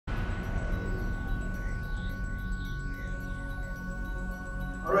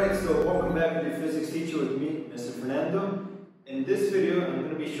Alright, so welcome back to the physics teacher with me, Mr. Fernando. In this video, I'm going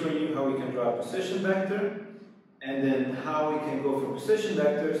to be showing you how we can draw a position vector and then how we can go from position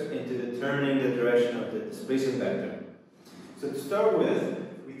vectors into determining the direction of the displacement vector. So to start with,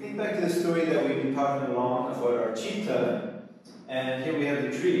 we think back to the story that we've been talking along about our cheetah, and here we have the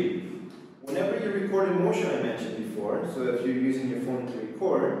tree. Whenever you're recording motion, I mentioned before, so if you're using your phone to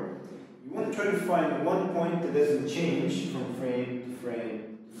record, you want to try to find one point that doesn't change from frame to frame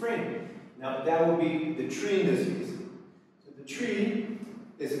to frame. Now that will be the tree in this case. So the tree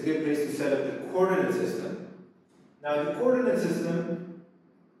is a good place to set up the coordinate system. Now the coordinate system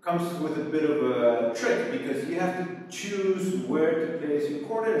comes with a bit of a trick because you have to choose where to place your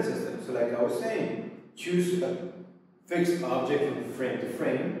coordinate system. So like I was saying, choose a fixed object from frame to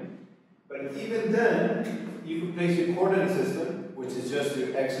frame. But even then, you can place your coordinate system, which is just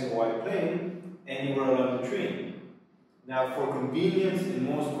your x and y plane, anywhere along the tree. Now for convenience, in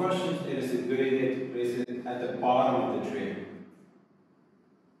most questions, it is a good idea to place it at the bottom of the tree.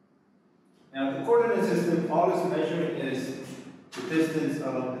 Now the coordinate system, all it's measuring is the distance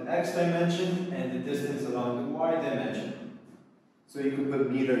along the x dimension and the distance along the y dimension. So you could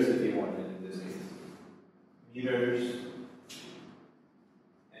put meters if you wanted in this case. Meters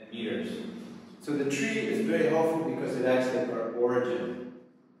and meters. So the tree is very helpful because it acts like our origin.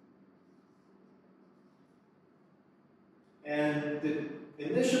 And the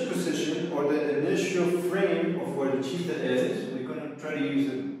initial position or the initial frame of where the cheetah is, we're going to try to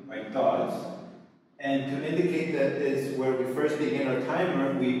use it by dots. And to indicate that is where we first begin our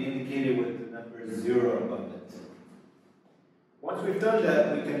timer, we indicate it with the number 0 above it. Once we've done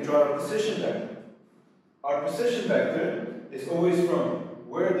that, we can draw our position vector. Our position vector is always from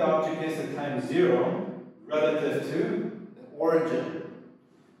where the object is at time 0 relative to the origin.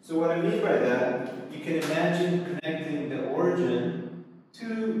 So what I mean by that, you can imagine connecting the origin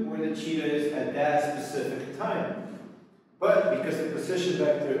to where the cheetah is at that specific time. But because the position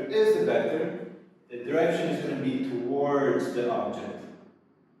vector is a vector, the direction is going to be towards the object.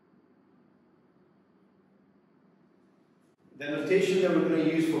 The notation that we're going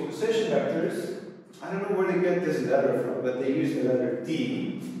to use for position vectors, I don't know where they get this letter from, but they use the letter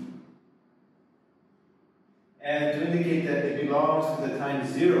D. And to indicate that it belongs to the time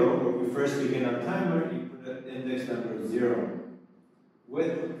 0, where we first begin our timer, you put an index number 0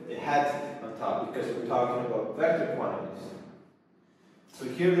 with a hat on top, because we're talking about vector quantities. So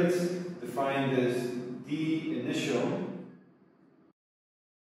here let's define this D initial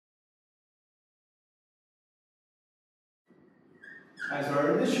as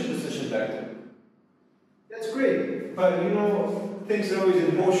our initial position vector. That's great, but you know, things are always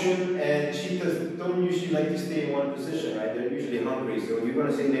in motion and cheetahs don't usually like to stay in one position, right? They're usually hungry, so you're going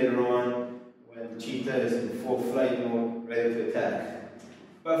to see later on when the cheetah is in full flight mode, ready to attack.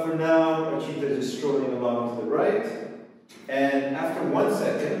 But for now, our cheetah is just strolling along to the right, and after 1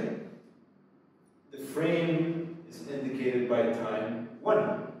 second, the frame is indicated by time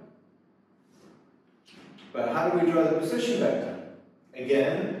 1. But how do we draw the position vector?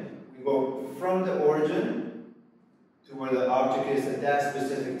 Again, we go from the origin to where the object is at that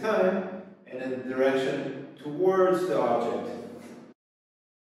specific time, and in the direction towards the object.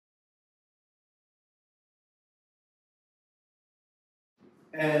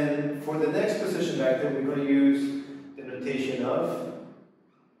 And for the next position vector, we're going to use the notation of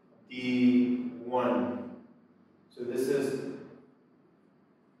D1. So this is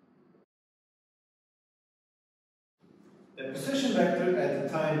the position vector at the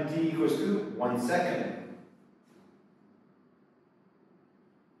time t equals to 1 second.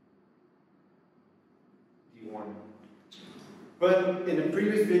 D1. But in a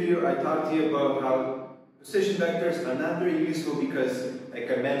previous video, I talked to you about how position vectors are not very useful because,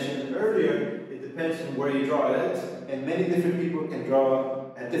 like I mentioned earlier, it depends on where you draw it, and many different people can draw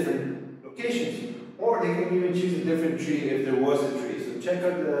at different locations. Or they can even choose a different tree if there was a tree. So check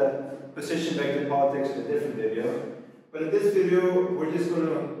out the position vector politics in a different video. But in this video, we're just going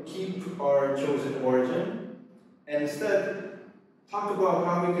to keep our chosen origin and instead talk about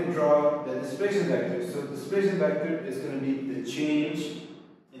how we can draw the displacement vector. So the displacement vector is going to be the change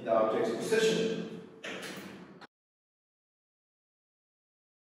in the object's position.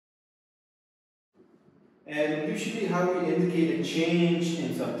 And usually how we indicate a change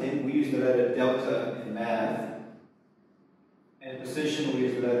in something, we use the letter delta in math. And position, we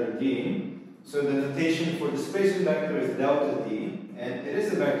use the letter D. So the notation for displacement vector is delta D, and it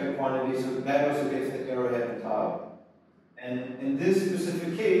is a vector quantity, so that also gets the arrowhead on top. And in this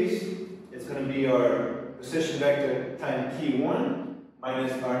specific case, it's going to be our position vector time t1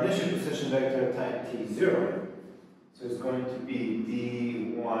 minus our initial position vector time t0. So it's going to be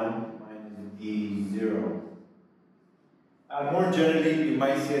D1 minus D0. More generally, you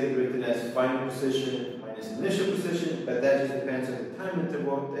might see it written as final position minus initial position, but that just depends on the time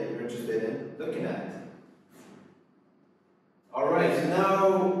interval that you're interested in looking at. Alright, so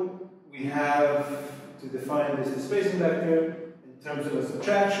now we have to define this displacement vector in terms of a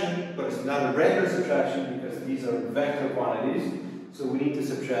subtraction, but it's not a regular subtraction because these are vector quantities, so we need to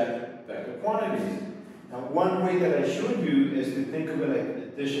subtract vector quantities. Now, one way that I showed you is to think of it like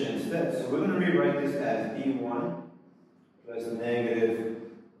addition instead. So we're going to rewrite this as D1 plus negative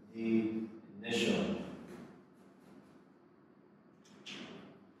D initial.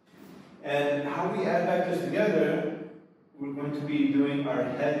 And how we add vectors together, we're going to be doing our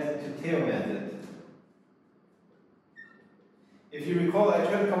head to tail method. If you recall, I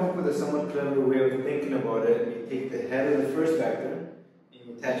tried to come up with a somewhat clever way of thinking about it. You take the head of the first vector and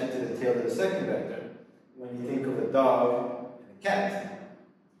you attach it to the tail of the second vector. When you think of a dog and a cat.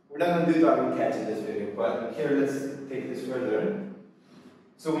 We're not going to do dog and cats in this video, but here let's take this further.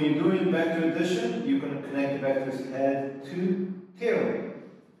 So when you're doing vector addition, you're going to connect the vectors head to tail.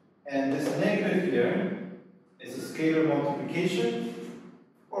 And this negative here is a scalar multiplication,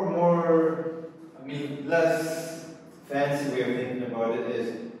 or more, less fancy way of thinking about it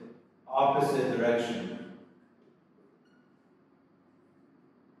is opposite direction.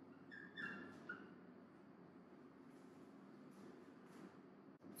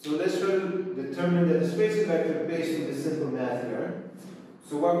 So let's try to determine the displacement vector based on this simple math here.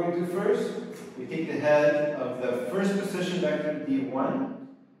 So what we do first, we take the head of the first position vector D1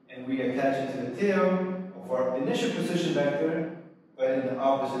 and we attach it to the tail of our initial position vector, but in the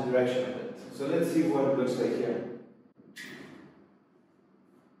opposite direction of it. So let's see what it looks like here.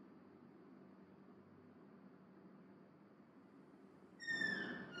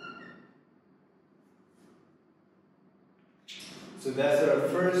 So that's our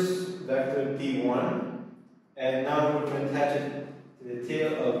first vector D1, and now we're going to attach it to the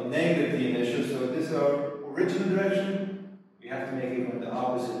tail of negative D initial. So this is our original direction. We have to make it go in the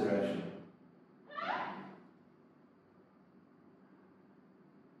opposite direction.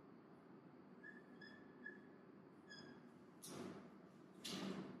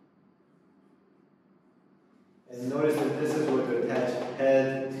 And notice that this is what to attach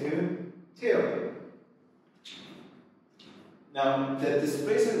head to tail. Now, the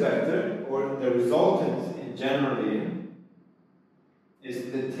displacement vector, or the resultant in generally,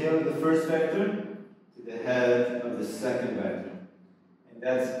 is the tail of the first vector to the head of the second vector. And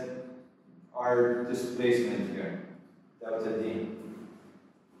that's our displacement here, delta D.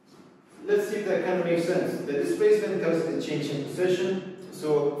 Let's see if that kind of makes sense. The displacement tells the change in position.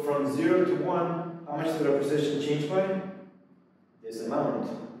 So from 0 to 1, how much did our position change by? This amount.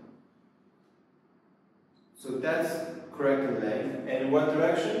 So that's correct in length. And in what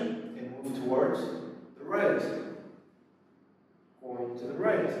direction? It moves towards the right. Going to the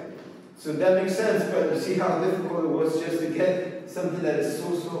right. So that makes sense, but you see how difficult it was just to get something that is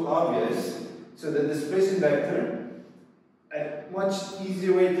so obvious. So the displacement vector, a much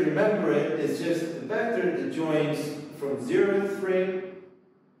easier way to remember it is just the vector that joins from 0th frame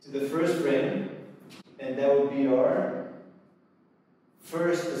to the first frame, and that would be our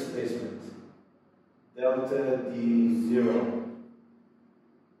first displacement. Delta D0.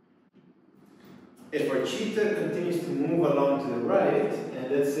 If our cheetah continues to move along to the right,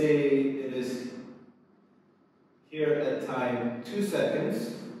 and let's say it is here at time 2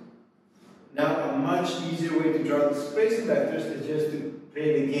 seconds, now a much easier way to draw the displacement vectors is just to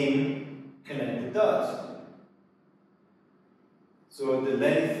play the game connect the dots. So the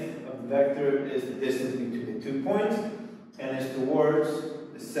length of the vector is the distance between the 2 points, and it's towards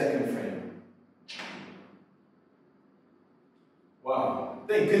the second frame. Wow,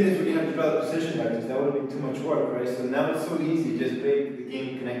 thank goodness we didn't have to draw the position vectors. That would have been too much work, right? So now it's so easy, just play the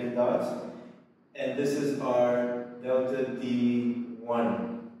game connect the dots. And this is our delta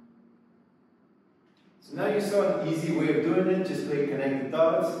D1. So now you saw an easy way of doing it, just play connect the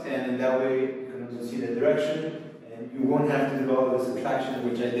dots, and in that way you can also see the direction, and you won't have to do all the subtraction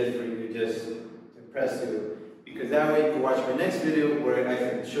which I did for you just to impress you. Because that way you can watch my next video where I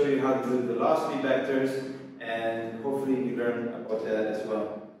can show you how to do the velocity vectors, and hopefully you learn about that as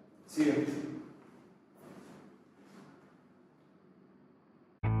well. See you.